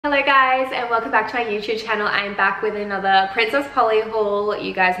Hello guys, and welcome back to my YouTube channel. I'm back with another Princess Polly haul.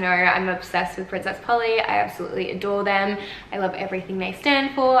 You guys know I'm obsessed with Princess Polly. I absolutely adore them. I love everything they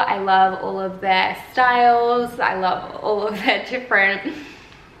stand for. I love all of their styles. I love all of their different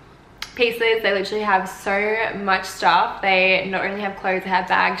pieces. They literally have so much stuff. They not only have clothes, they have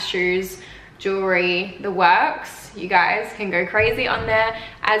bags, shoes, jewelry, the works. You guys can go crazy on there.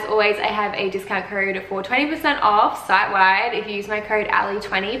 As always, I have a discount code for 20% off site-wide. If you use my code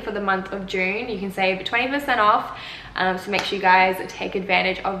ALLY20 for the month of June, you can save 20% off. So make sure you guys take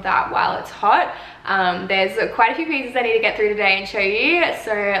advantage of that while it's hot. There's quite a few pieces I need to get through today and show you,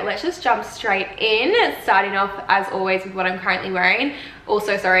 so let's just jump straight in, starting off as always with what I'm currently wearing.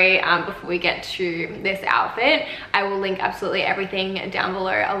 Also, sorry, before we get to this outfit, I will link absolutely everything down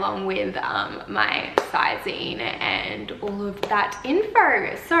below along with my sizing and all of that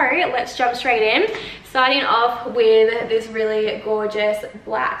info. So let's jump straight in, starting off with this really gorgeous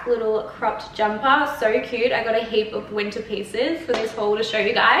black little cropped jumper. So cute. I got a heap of winter pieces for this haul to show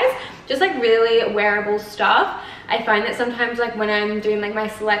you guys, just like really wearable stuff. I find that sometimes, like when I'm doing like my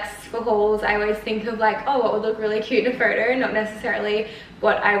selects for hauls, I always think of like, oh, what would look really cute in a photo, not necessarily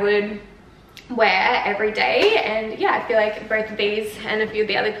what I would wear every day. And yeah, I feel like both of these and a few of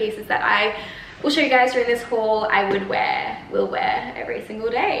the other pieces that I will show you guys during this haul, I will wear every single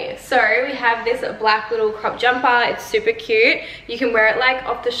day. So we have this black little crop jumper. It's super cute. You can wear it like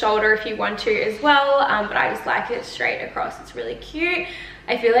off the shoulder if you want to as well, but I just like it straight across. It's really cute.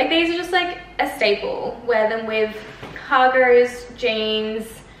 I feel like these are just like a staple. Wear them with cargos, jeans,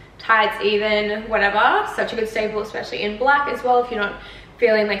 tights even, whatever. Such a good staple, especially in black as well. If you're not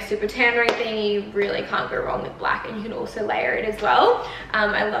feeling like super tan or anything, you really can't go wrong with black, and you can also layer it as well.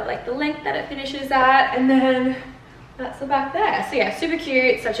 I love like the length that it finishes at, and then that's the back there. So yeah, super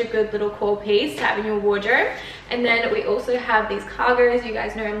cute, such a good little core piece to have in your wardrobe. And then we also have these cargos. You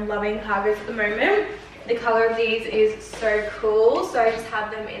guys know I'm loving cargos at the moment. The color of these is so cool, so I just have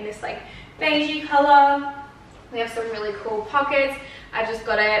them in this like beigey color. We have some really cool pockets. I just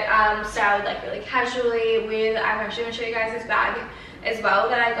got it styled like really casually with, I'm actually going to show you guys this bag as well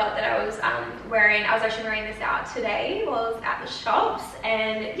that I got, that I was wearing. I was actually wearing this out today while I was at the shops,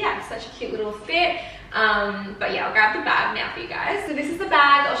 and yeah, such a cute little fit. But yeah, I'll grab the bag now for you guys. So this is the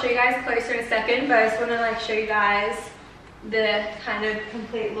bag. I'll show you guys closer in a second, but I just want to like show you guys the kind of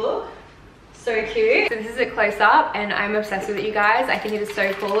complete look. So cute. So this is a close-up, and I'm obsessed with it, you guys. I think it is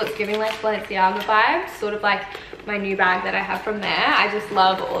so cool. It's giving like Balenciaga vibes, sort of like my new bag that I have from there. I just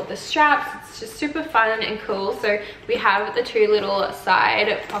love all of the straps. It's just super fun and cool. So we have the two little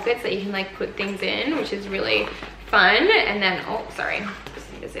side pockets that you can like put things in, which is really fun. And then, oh, sorry,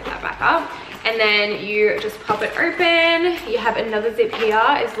 just need to zip that back up. And then you just pop it open. You have another zip here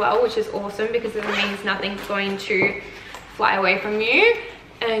as well, which is awesome because it means nothing's going to fly away from you.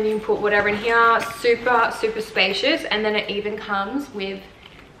 And you can put whatever in here. Super, super spacious. And then it even comes with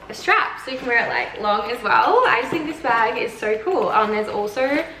a strap, so you can wear it like long as well. I just think this bag is so cool. And there's also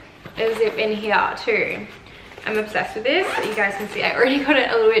a zip in here too. I'm obsessed with this. You guys can see I already got it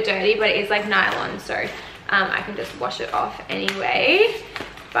a little bit dirty, but it is like nylon, so I can just wash it off anyway.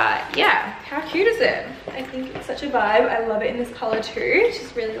 But yeah, how cute is it? I think it's such a vibe. I love it in this color too. It's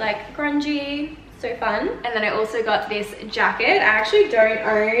just really like grungy. So fun. And then I also got this jacket. I actually don't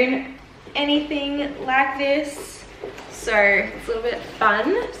own anything like this, so it's a little bit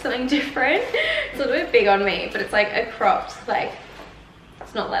fun, something different. It's a little bit big on me, but it's like a cropped, like,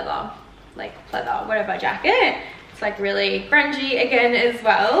 it's not leather, like pleather, whatever jacket. It's like really grungy again as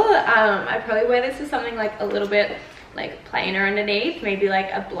well. I'd probably wear this with something like a little bit like plainer underneath, maybe like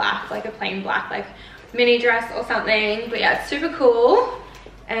a black, like a plain black like mini dress or something. But yeah, it's super cool.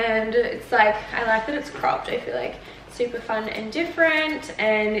 And it's like, I like that it's cropped. I feel like super fun and different,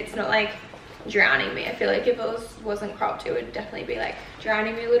 and it's not like drowning me. I feel like if it wasn't cropped, it would definitely be like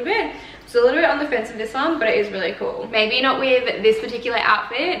drowning me a little bit. So a little bit on the fence with this one, but it is really cool. Maybe not with this particular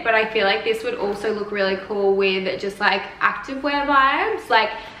outfit, but I feel like this would also look really cool with just like activewear vibes,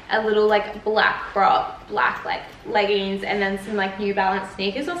 like a little like black crop, black like leggings, and then some like New Balance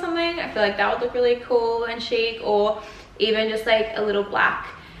sneakers or something. I feel like that would look really cool and chic, or even just like a little black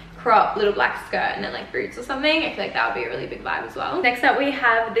crop, little black skirt, and then like boots or something. I feel like that would be a really big vibe as well. Next up, we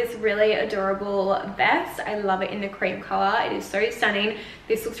have this really adorable vest. I love it in the cream color. It is so stunning.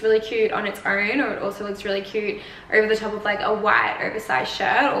 This looks really cute on its own, or it also looks really cute over the top of like a white oversized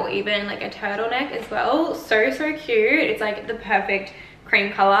shirt, or even like a turtleneck as well. So cute. It's like the perfect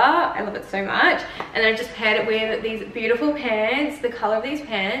cream color. I love it so much. And then I just paired it with these beautiful pants. The color of these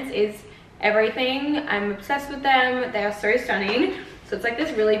pants is everything. I'm obsessed with them. They are so stunning. So it's like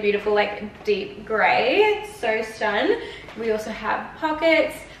this really beautiful like deep gray. It's so stunned. We also have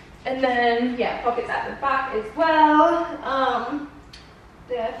pockets. And then yeah, pockets at the back as well.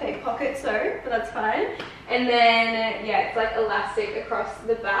 They're fake pockets though, but that's fine. And then yeah, it's like elastic across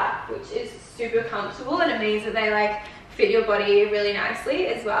the back, which is super comfortable, and it means that they like fit your body really nicely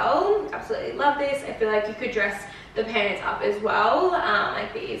as well. Absolutely love this. I feel like you could dress the pants up as well,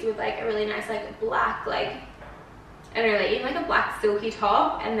 like these with like a really nice like black, like I don't know, like even like a black silky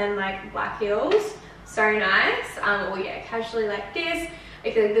top and then like black heels. So nice. Or yeah, casually like this.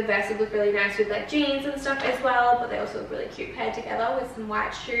 I feel like the vest would look really nice with like jeans and stuff as well, but they also look really cute paired together with some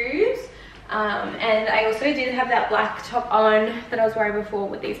white shoes. And I also did have that black top on that I was wearing before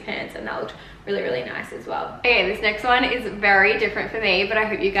with these pants, and that looked really, really nice as well. Okay, this next one is very different for me, but I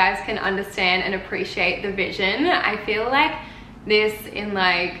hope you guys can understand and appreciate the vision. I feel like this in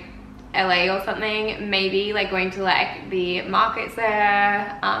like LA or something, maybe like going to like the markets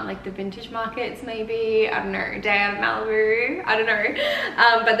there, like the vintage markets maybe, I don't know, day out of Malibu, I don't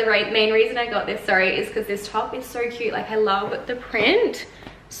know. But the main reason I got this, sorry, is because this top is so cute. Like I love the print,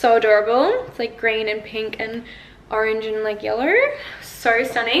 so adorable. It's like green and pink and orange and like yellow, so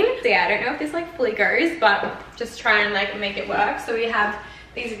stunning. So yeah, I don't know if this like fully goes, but just try and like make it work. So we have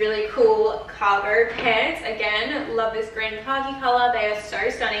these really cool cargo pants. Again, love this green khaki color. They are so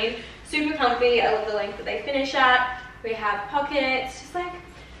stunning, super comfy. I love the length that they finish at. We have pockets, just like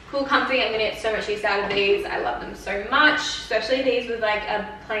cool, comfy. I'm gonna get so much use out of these. I love them so much, especially these with like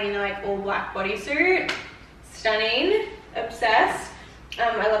a plain like all black bodysuit. Stunning, obsessed.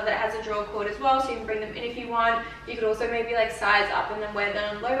 I love that it has a drawer cord as well, so you can bring them in if you want. You could also maybe like size up and then wear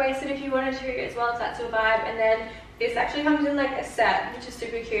them low-waisted if you wanted to as well, if that's your vibe. And then this actually comes in like a set, which is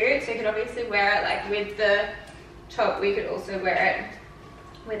super cute. So you could obviously wear it like with the top. We could also wear it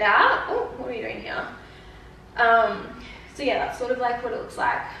without. Oh, what are we doing here? So yeah, that's sort of like what it looks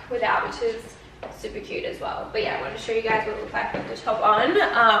like without, which is super cute as well. But yeah, I want to show you guys what it looks like with the top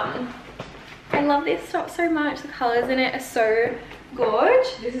on. I love this top so much. The colors in it are so gorge.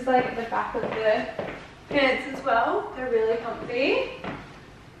 This is like the back of the pants as well. They're really comfy.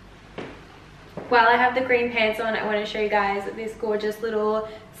 While I have the green pants on, I want to show you guys this gorgeous little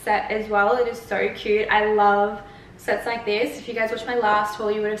set as well. It is so cute. I love sets like this. If you guys watched my last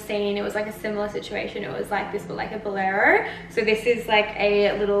haul, you would have seen it was like a similar situation. It was like this, but like a bolero. So this is like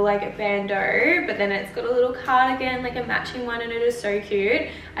a little like bandeau, but then it's got a little cardigan, like a matching one, and it is so cute.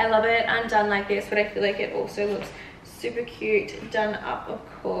 I love it undone like this, but I feel like it also looks super cute done up, of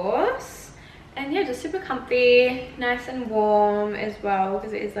course. And yeah, just super comfy, nice and warm as well,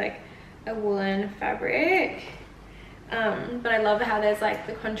 because it is like a woolen fabric. But I love how there's like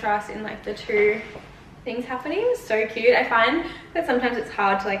the contrast in like the two things happening. So cute. I find that sometimes it's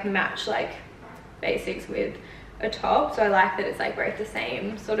hard to like match like basics with a top, so I like that it's like both the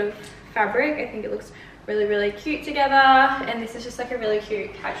same sort of fabric. I think it looks really, really cute together, and this is just like a really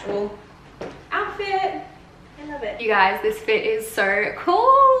cute casual outfit. I love it. You guys, this fit is so cool.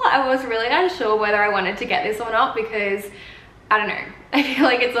 I was really unsure whether I wanted to get this or not, because I don't know, I feel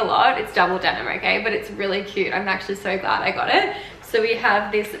like it's a lot. It's double denim, okay, but it's really cute. I'm actually so glad I got it. So we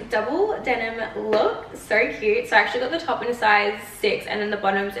have this double denim look, so cute. So I actually got the top in a size 6 and then the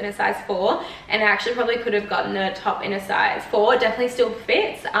bottoms in a size 4, and I actually probably could have gotten the top in a size 4. It definitely still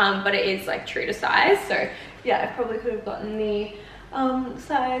fits, but it is like true to size. So yeah, I probably could have gotten the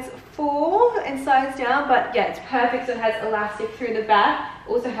size 4 and size down, but yeah, it's perfect. So it has elastic through the back,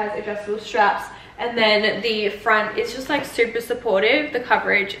 also has adjustable straps, and then the front is just like super supportive. The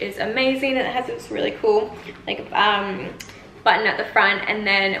coverage is amazing, and it has this really cool like button at the front, and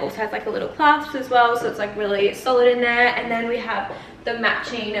then it also has like a little clasp as well, so it's like really solid in there. And then we have the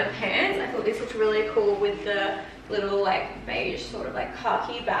matching pants. I thought this looked really cool with the little like beige sort of like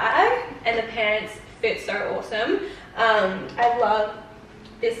khaki bag, and the pants fit so awesome. I love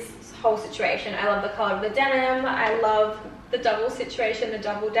this whole situation. I love the color of the denim. I love the double situation, the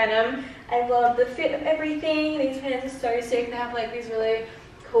double denim. I love the fit of everything. These pants are so sick. They have like these really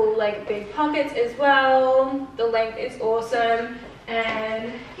cool like big pockets as well. The length is awesome,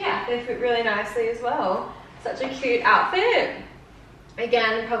 and yeah, they fit really nicely as well. Such a cute outfit.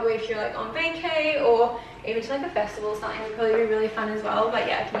 Again, probably if you're like on vacay or even to like a festival or something, would probably be really fun as well. But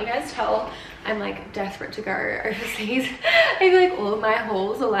yeah, can you guys tell I'm like desperate to go overseas? I feel like all of my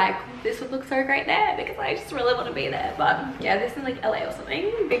hauls are like, this would look so great there, because I just really want to be there. But yeah, this in like LA or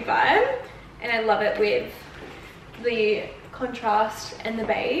something, big vibe. And I love it with the contrast and the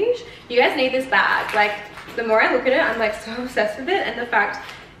beige. You guys need this bag. Like, the more I look at it, I'm like so obsessed with it, and the fact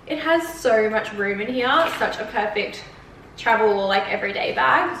it has so much room in here. Such a perfect travel or like everyday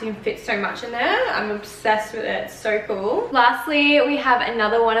bag because you can fit so much in there. I'm obsessed with it. It's so cool. Lastly, we have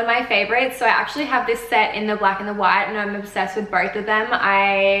another one of my favorites. So I actually have this set in the black and the white, and I'm obsessed with both of them.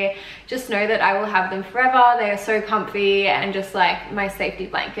 I just know that I will have them forever. They are so comfy and just like my safety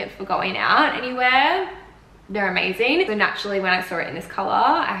blanket for going out anywhere. They're amazing. So naturally, when I saw it in this color,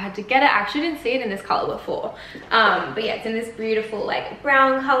 I had to get it. I actually didn't see it in this color before. But yeah, it's in this beautiful like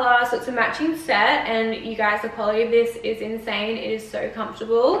brown color. So it's a matching set, and you guys, the quality of this is insane. It is so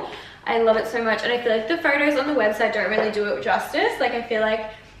comfortable. I love it so much. And I feel like the photos on the website don't really do it justice. Like I feel like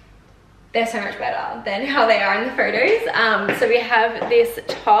they're so much better than how they are in the photos. So we have this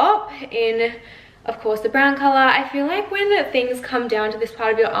top in, of course, the brown color. I feel like when the things come down to this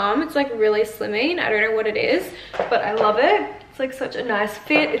part of your arm, it's like really slimming. I don't know what it is, but I love it. It's like such a nice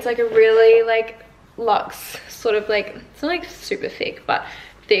fit. It's like a really like luxe sort of like, it's not like super thick, but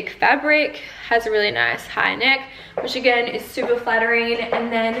thick fabric. Has a really nice high neck, which again is super flattering.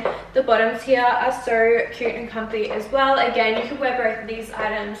 And then the bottoms here are so cute and comfy as well. Again, you could wear both of these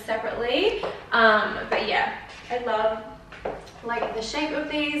items separately. But yeah, I love like the shape of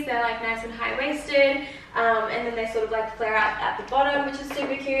these. They're like nice and high-waisted, and then they sort of like flare out at the bottom, which is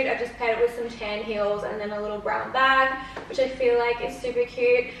super cute. I've just paired it with some tan heels and then a little brown bag, which I feel like is super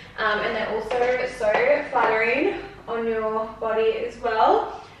cute. And they're also so flattering on your body as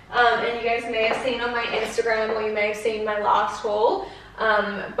well. And you guys may have seen on my Instagram, or you may have seen my last haul,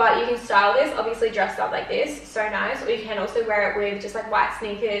 but you can style this obviously dressed up like this, so nice, or you can also wear it with just like white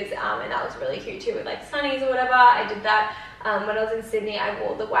sneakers, and that was really cute too with like sunnies or whatever. I did that when I was in Sydney. I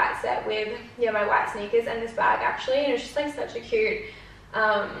wore the white set with my white sneakers and this bag actually, and it's just like such a cute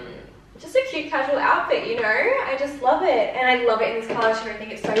just a cute casual outfit, you know. I just love it, and I love it in this color too. I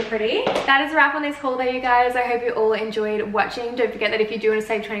think it's so pretty. That is a wrap on this haul there, you guys. I hope you all enjoyed watching. Don't forget that if you do want to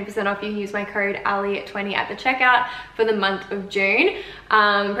save 20% off, you can use my code ALI20 at the checkout for the month of June.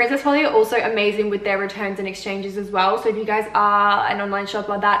 Princess Polly are also amazing with their returns and exchanges as well. So if you guys are an online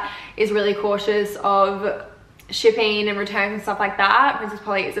shopper that is really cautious of shipping and returns and stuff like that, Princess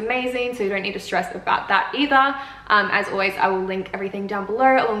Polly is amazing, so you don't need to stress about that either. As always, I will link everything down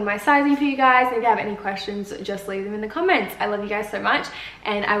below along with my sizing for you guys, and if you have any questions, just leave them in the comments. I love you guys so much,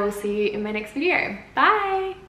 and I will see you in my next video. Bye.